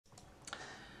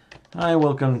Hi,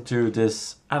 welcome to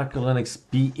this ArcoLinux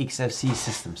BXFC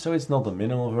system. So it's not the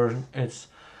minimal version, it's,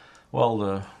 well,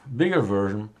 the bigger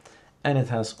version, and it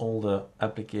has all the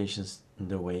applications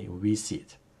the way we see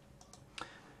it.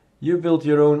 You build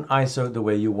your own ISO the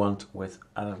way you want with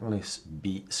ArcoLinux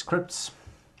B scripts.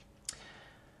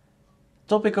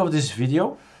 Topic of this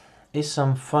video is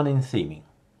some fun in theming.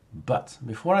 But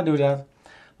before I do that,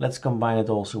 let's combine it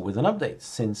also with an update,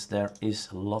 since there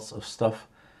is lots of stuff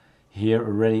here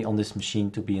already on this machine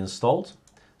to be installed.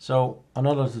 So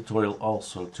another tutorial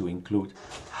also to include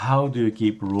how do you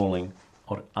keep rolling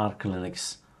or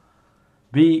ArcoLinux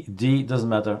B, D, doesn't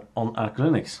matter, on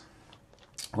ArcoLinux.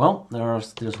 Well,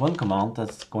 there's one command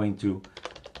that's going to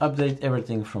update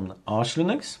everything from the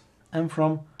ArcoLinux and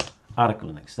from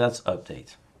ArcoLinux. That's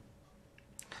update.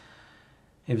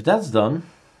 If that's done,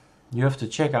 you have to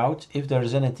check out if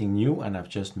there's anything new, and I've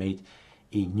just made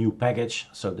a new package,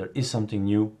 so there is something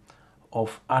new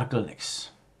of ArcoLinux.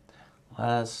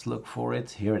 Let's look for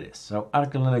it. Here it is. So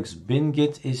ArcoLinux bin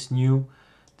git is new.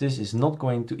 This is not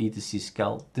going to etc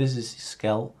scal. This is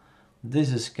scal.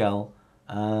 This is scal.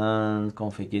 And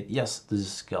config git. Yes, this is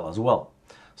scal as well.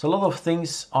 So a lot of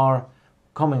things are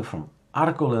coming from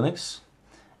ArcoLinux,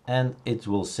 and it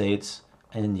will say it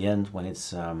in the end when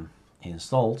it's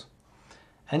installed.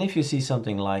 And if you see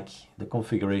something like the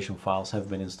configuration files have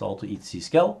been installed to etc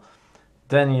scal,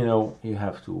 then you know you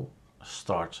have to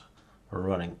start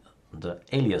running the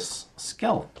alias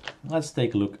scal. Let's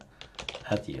take a look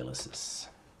at the aliases.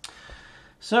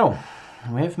 So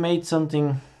we have made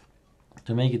something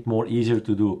to make it more easier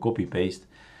to do a copy paste.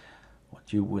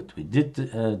 What we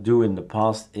did do in the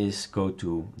past is go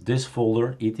to this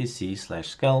folder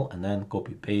etc/scal and then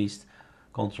copy paste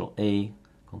Ctrl A,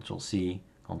 Ctrl C,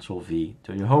 Ctrl V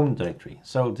to your home directory.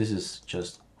 So this is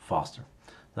just faster.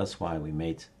 That's why we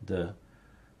made the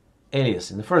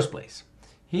alias in the first place.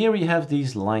 Here we have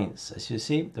these lines. As you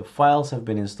see, the files have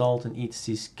been installed in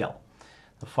etc scal.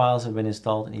 The files have been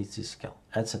installed in etc scal,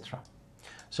 etc.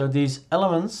 So these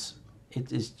elements,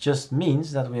 it is just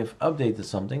means that we have updated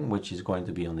something which is going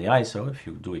to be on the ISO if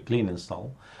you do a clean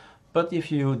install. But if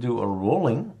you do a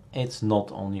rolling, it's not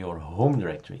on your home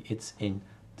directory. It's in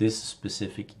this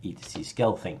specific etc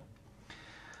scal thing.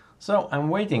 So I'm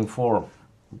waiting for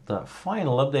the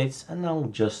final updates, and I'll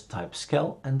just type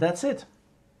scal, and that's it.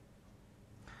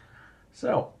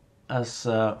 So as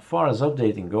far as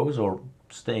updating goes, or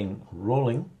staying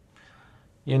rolling,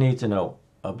 you need to know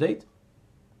update,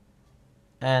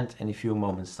 and in a few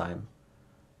moments time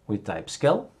we type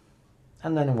scal,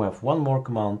 and then we have one more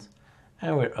command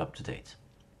and we're up to date.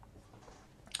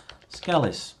 Scal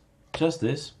is just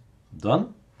this,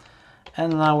 done.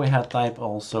 And now we have type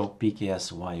also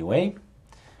pks yua.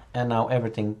 And now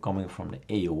everything coming from the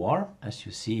AOR, as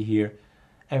you see here,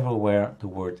 everywhere the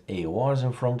word AOR is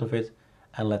in front of it,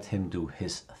 and let him do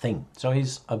his thing. So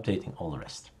he's updating all the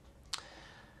rest.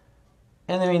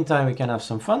 In the meantime, we can have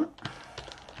some fun.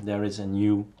 There is a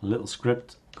new little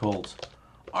script called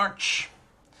Arch,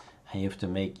 and you have to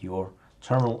make your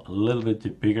terminal a little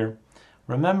bit bigger.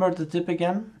 Remember the tip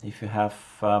again, if you have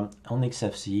on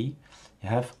XFCE, you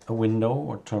have a window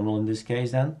or terminal in this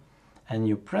case then, and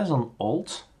you press on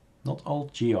Alt, not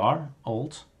Alt GR,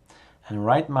 Alt, and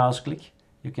right mouse click,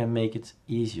 you can make it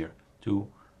easier to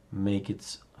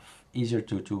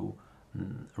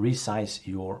resize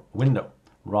your window,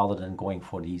 rather than going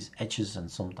for these edges, and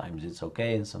sometimes it's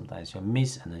okay and sometimes you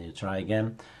miss and then you try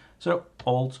again. So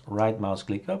Alt, right mouse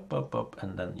click, up,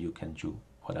 and then you can do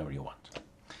whatever you want.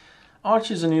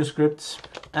 Arch is a new script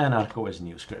and Arco is a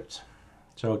new script.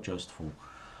 So just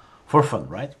for fun,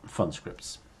 right? Fun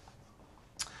scripts.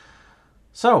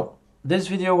 So this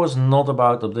video was not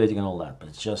about updating and all that, but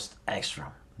it's just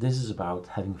extra. This is about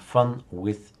having fun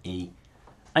with a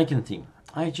icon theme.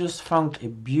 I just found a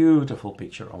beautiful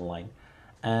picture online,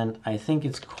 and I think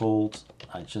it's called,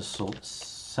 I just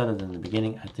said it in the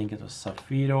beginning, I think it was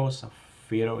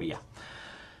zafiro, yeah.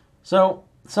 So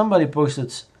somebody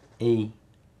posted a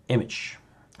image,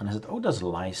 and I said, oh, that's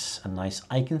a nice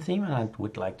icon theme, and I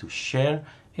would like to share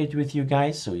it with you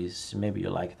guys, so maybe you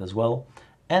like it as well,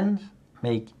 and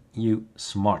make you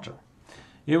smarter.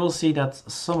 You will see that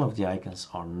some of the icons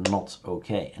are not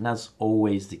okay, and that's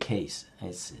always the case.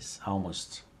 It's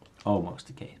almost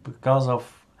the case. Because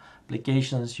of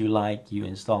applications you like, you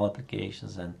install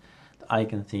applications, and the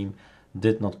icon theme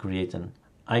did not create an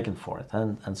icon for it,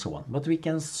 and so on. But we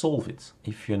can solve it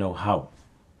if you know how.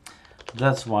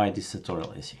 That's why this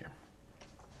tutorial is here.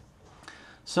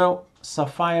 So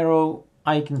Zafiro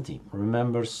icon theme.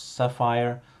 Remember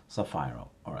Zafiro.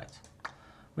 All right.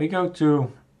 We go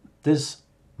to this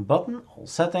button, all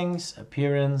settings,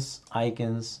 appearance,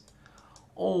 icons,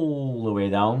 all the way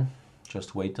down.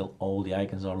 Just wait till all the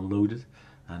icons are loaded,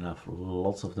 and I have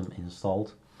lots of them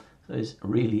installed. So it's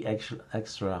really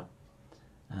extra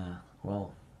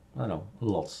well, I don't know,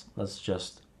 lots. Let's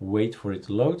just wait for it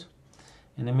to load.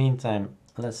 In the meantime,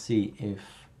 let's see if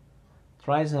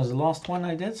Tryzen is the last one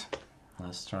I did.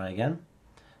 Let's try again.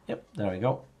 Yep, there we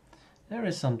go. There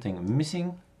is something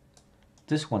missing.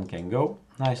 This one can go.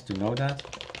 Nice to know that.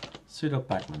 Sudo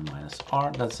pacman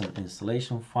 -r, that's an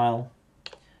installation file.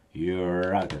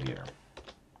 You're out of here.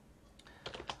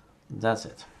 That's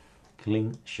it.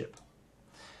 Clean ship.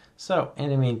 So in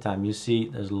the meantime, you see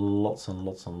there's lots and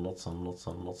lots and lots and lots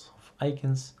and lots of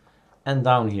icons. And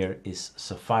down here is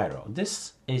Zafiro.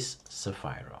 This is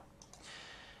Zafiro.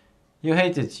 You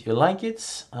hate it, you like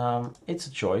it. It's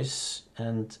a choice,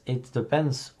 and it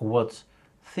depends what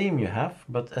theme you have.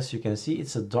 But as you can see,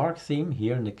 it's a dark theme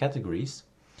here in the categories.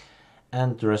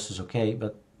 And the rest is okay,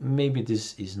 but maybe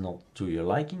this is not to your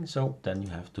liking. So then you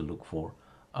have to look for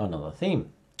another theme.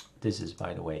 This is,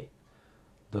 by the way,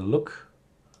 the look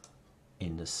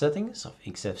in the settings of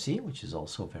XFC, which is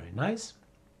also very nice.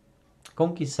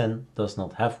 Conquisen does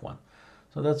not have one.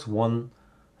 So that's one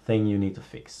thing you need to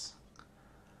fix.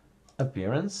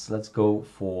 Appearance, let's go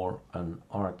for an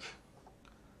arc.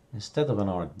 Instead of an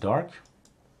arc dark,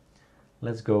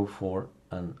 let's go for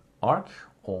an arc,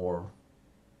 or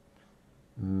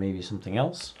maybe something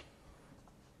else.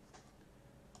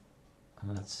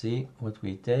 Let's see what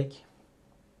we take.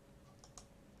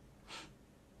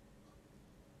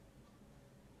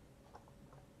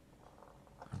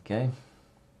 Okay,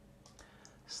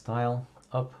 style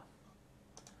up.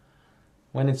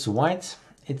 When it's white,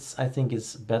 I think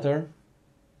it's better,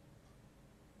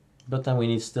 but then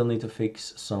we still need to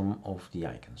fix some of the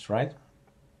icons, right?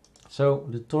 So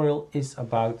the tutorial is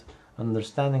about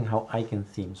understanding how icon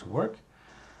themes work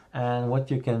and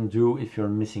what you can do if you're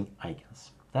missing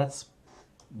icons. That's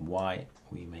why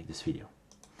we make this video.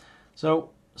 So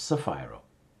Zafiro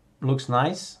looks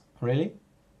nice, really,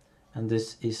 and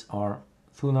this is our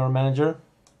Thunar manager.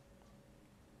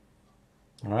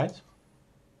 All right.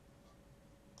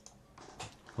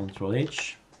 Control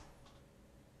H.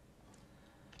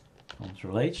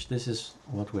 Control H. This is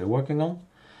what we're working on.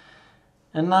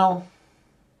 And now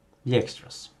the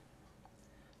extras.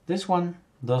 This one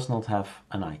does not have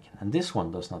an icon, and this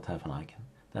one does not have an icon.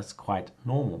 That's quite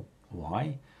normal.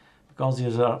 Why? Because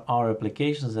these are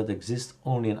applications that exist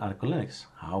only in ArcoLinux.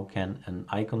 How can an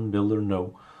icon builder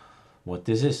know what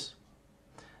this is?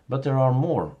 But there are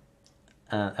more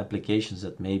applications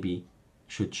that maybe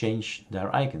should change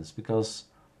their icons, because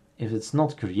if it's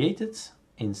not created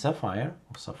in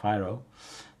Zafiro,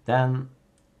 then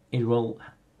it will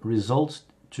result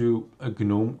to a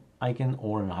GNOME icon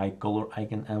or a high color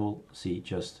icon, and we'll see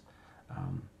just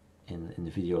in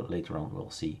the video later on, we'll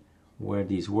see where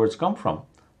these words come from.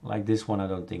 Like this one, I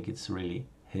don't think it's really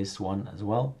his one as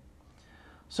well.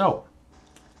 So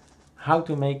how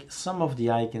to make some of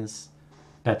the icons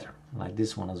better, like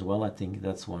this one as well. I think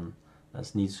that's one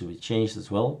that needs to be changed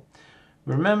as well.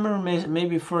 Remember,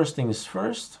 maybe first things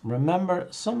first, remember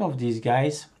some of these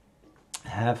guys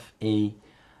have a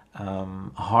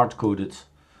hard-coded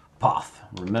path.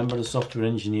 Remember the software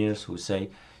engineers who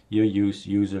say you use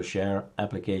user share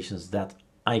applications that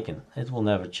icon. It will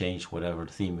never change whatever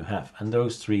theme you have, and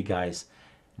those three guys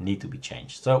need to be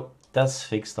changed. So that's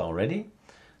fixed already.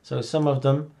 So some of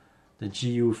them, the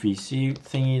GUVC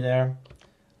thingy there,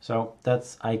 so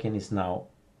that icon is now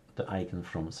the icon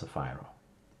from Zafiro.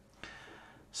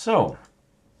 So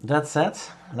that's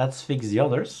it. Let's fix the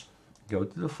others. Go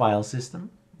to the file system,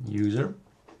 user,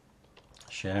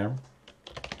 share,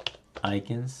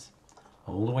 icons,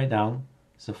 all the way down,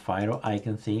 Zafiro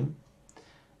icon theme,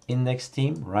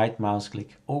 index.theme, right mouse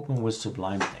click, open with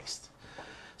Sublime Text.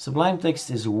 Sublime Text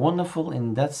is wonderful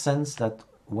in that sense that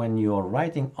when you're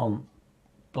writing on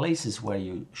places where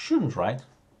you shouldn't write,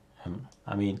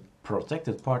 I mean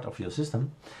protected part of your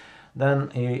system, then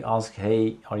he asks,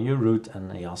 hey, are you root?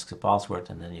 And he asks a password,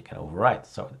 and then you can overwrite.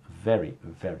 So very,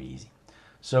 very easy.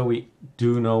 So we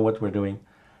do know what we're doing.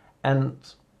 And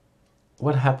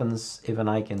what happens if an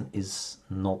icon is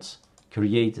not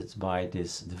created by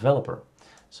this developer?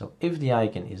 So if the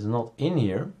icon is not in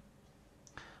here,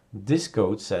 this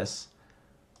code says,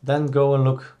 then go and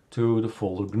look to the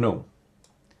folder GNOME.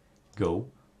 Go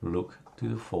look to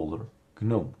the folder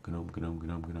GNOME.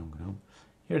 GNOME.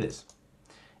 Here it is.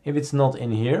 If it's not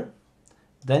in here,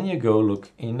 then you go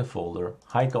look in the folder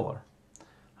high color.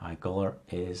 High color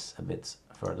is a bit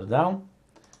further down.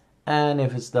 And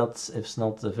if it's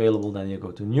not available, then you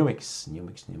go to Numix.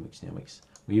 Numix.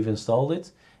 We've installed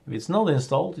it. If it's not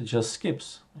installed, it just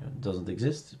skips. It doesn't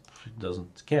exist. It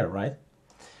doesn't care, right?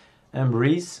 And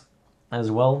Breeze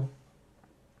as well.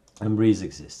 And Breeze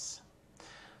exists.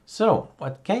 So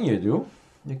what can you do?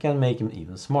 You can make him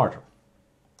even smarter.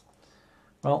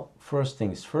 Well, first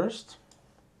things first,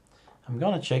 I'm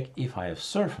gonna check if I have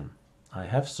Surfen. I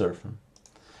have Surfen.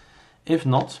 If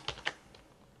not,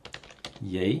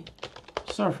 yay,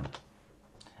 Surfen.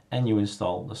 And you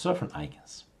install the Surfen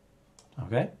icons.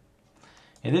 Okay?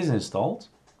 It is installed.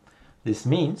 This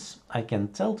means I can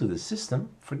tell to the system,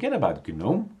 forget about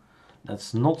GNOME,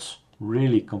 that's not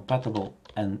really compatible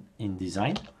and in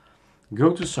design.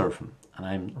 Go to Surfen, and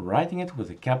I'm writing it with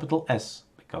a capital S,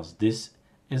 because this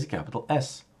is a capital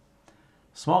S.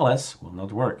 Small s will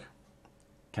not work.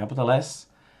 Capital S,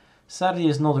 sadly,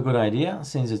 is not a good idea,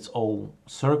 since it's all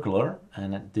circular,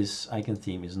 and this icon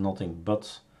theme is nothing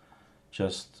but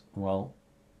just, well,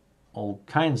 all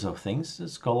kinds of things.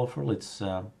 It's colorful, it's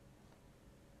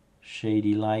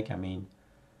shady like, I mean,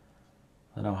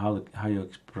 I don't know how you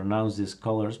pronounce these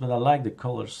colors, but I like the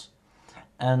colors.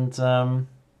 And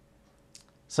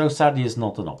so sadly is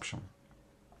not an option.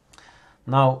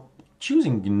 Now,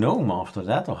 choosing GNOME after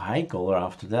that, or high color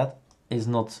after that, is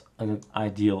not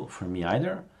ideal for me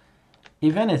either.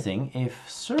 If anything, if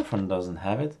Surfen doesn't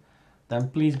have it, then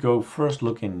please go first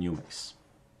look in Numix.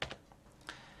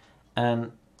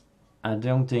 And I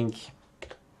don't think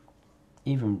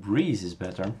even Breeze is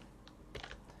better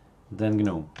than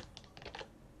GNOME.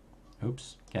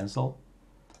 Oops, cancel.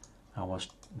 I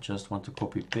just want to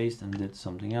copy paste and did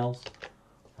something else,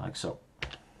 like so.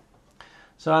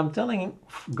 So I'm telling him,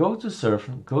 go to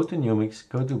Surfen, go to Numix,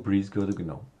 go to Breeze, go to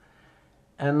GNOME.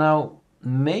 And now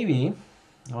maybe,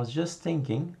 I was just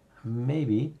thinking,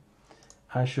 maybe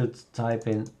I should type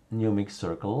in Numix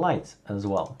Circle Light as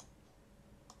well.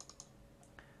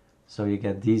 So you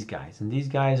get these guys, and these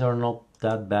guys are not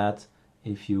that bad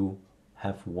if you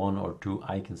have one or two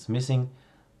icons missing,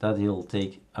 that he'll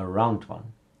take a round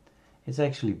one. It's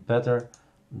actually better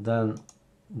than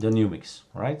the Numix,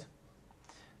 right?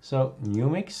 So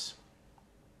Numix,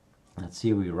 let's see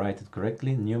if we write it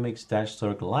correctly, Numix dash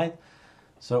Circle Light.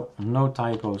 So no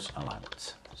typos allowed.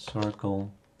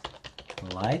 Circle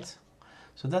Light.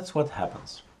 So that's what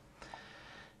happens.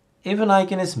 If an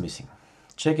icon is missing,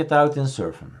 check it out in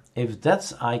Surfen. If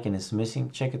that icon is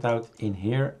missing, check it out in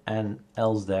here, and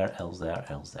else there, else there,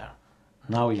 else there.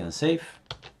 Now we can save,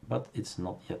 but it's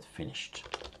not yet finished.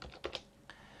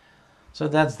 So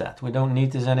that's that. We don't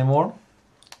need this anymore.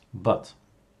 But,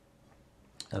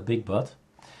 a big but,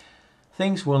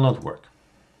 things will not work.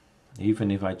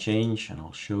 Even if I change, and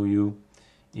I'll show you,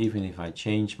 even if I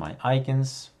change my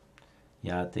icons,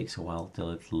 yeah, it takes a while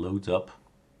till it loads up,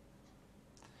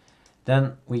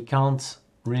 then we can't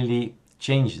really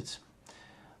change it.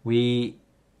 We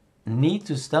need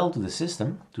to tell to the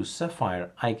system, to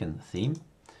Sapphire icon theme,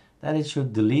 that it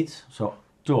should delete, so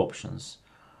two options.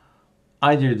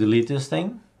 Either delete this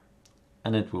thing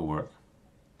and it will work,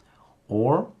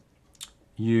 or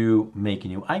you make a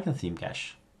new icon theme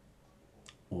cache,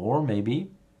 or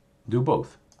maybe do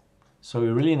both. So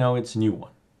you really know it's a new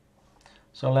one.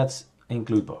 So let's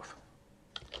include both.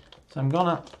 So I'm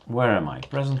gonna, where am I?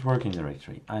 Present working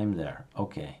directory, I'm there,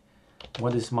 okay.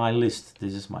 What is my list?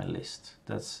 This is my list,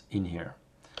 that's in here.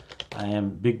 I am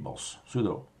big boss,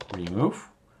 sudo remove,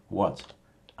 what?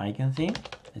 Icon theme,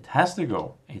 it has to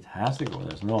go,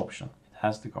 there's no option, it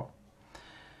has to go.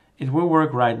 It will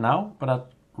work right now, but I'd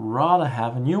rather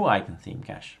have a new icon theme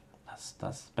cache. That's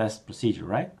the best procedure,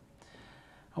 right?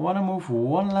 I want to move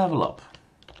one level up.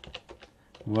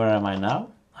 Where am I now?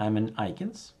 I'm in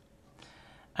icons.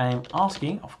 I'm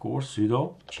asking, of course,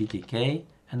 sudo gtk,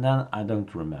 and then I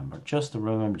don't remember. Just to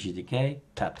remember gtk,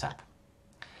 tap tap.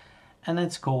 And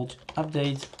it's called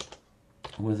update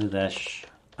with a dash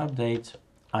update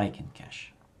icon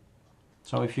cache.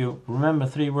 So if you remember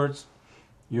 3 words,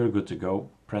 you're good to go.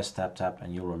 Press tap tap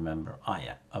and you'll remember,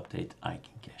 yeah, update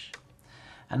icon cache.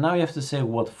 And now you have to say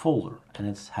what folder, and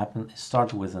it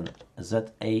starts with a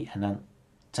ZA and then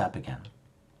tap again.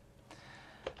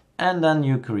 And then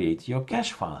you create your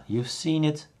cache file. You've seen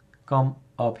it come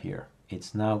up here.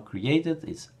 It's now created,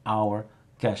 it's our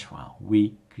cache file.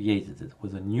 We created it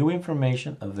with a new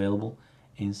information available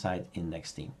inside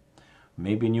index.theme.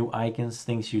 Maybe new icons,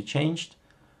 things you changed,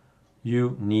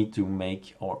 you need to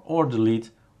make or delete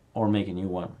or make a new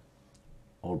one,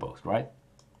 or both, right?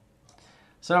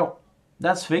 So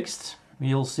that's fixed.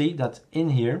 You'll see that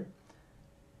in here,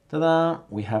 ta-da,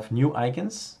 we have new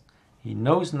icons. He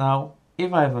knows now,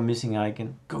 if I have a missing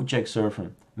icon, go check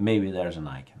Surfen, maybe there's an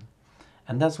icon.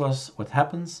 And that's what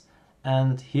happens.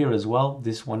 And here as well,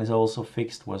 this one is also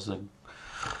fixed, was a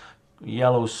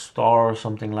yellow star or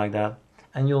something like that.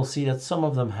 and you'll see that some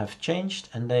of them have changed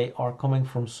and they are coming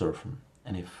from Surfn.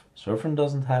 And if Surfn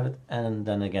doesn't have it, and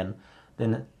then again,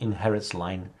 then inherits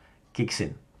line kicks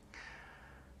in.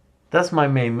 That's my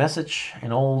main message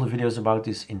in all the videos about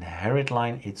this inherit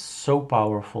line. It's so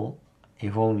powerful.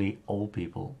 If only all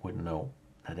people would know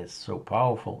that it's so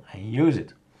powerful and use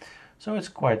it. So it's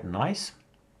quite nice.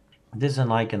 This is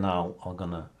an icon now I'm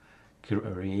gonna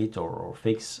create or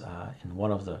fix in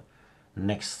one of the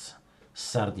next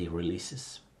Sardi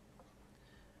releases.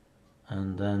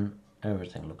 And then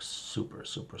everything looks super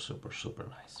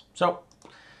nice. So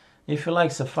if you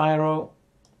like Zafiro,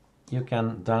 you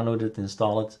can download it,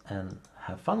 install it, and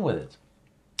have fun with it.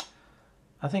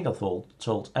 I think I've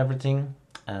told everything,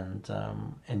 and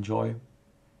enjoy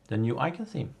the new icon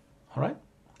theme. All right,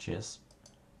 cheers.